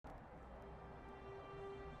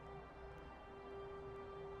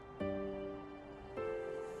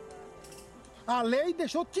A lei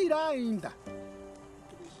deixou tirar ainda.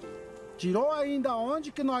 Tirou ainda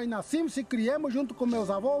onde que nós nascemos, se criamos junto com meus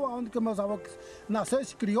avós, onde que meus avós nasceu,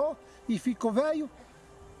 se criou e ficou velho.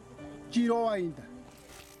 Tirou ainda.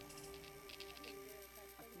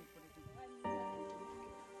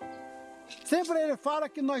 Sempre ele fala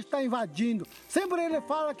que nós está invadindo. Sempre ele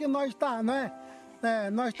fala que nós está,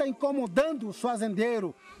 nós está incomodando os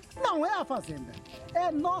fazendeiros. Não é a fazenda,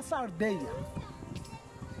 é nossa aldeia.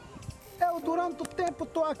 Eu durante o tempo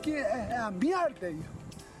estou aqui, é a minha aldeia.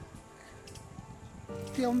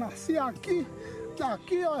 Que eu nasci aqui,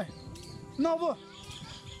 ó. Não vou.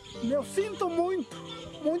 Eu sinto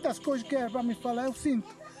muitas coisas que é para me falar, eu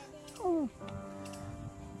sinto.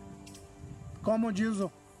 Como diz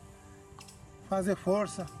o fazer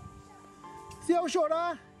força. Se eu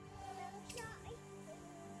chorar,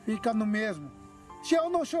 fica no mesmo. Se eu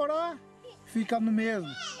não chorar, fica no mesmo.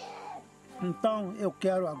 Então eu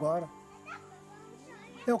quero agora.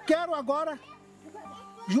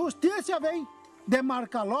 Justiça vem,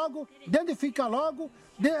 demarcar logo, identificar logo,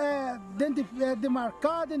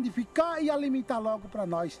 demarcar, identificar e alimentar logo para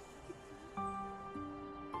nós.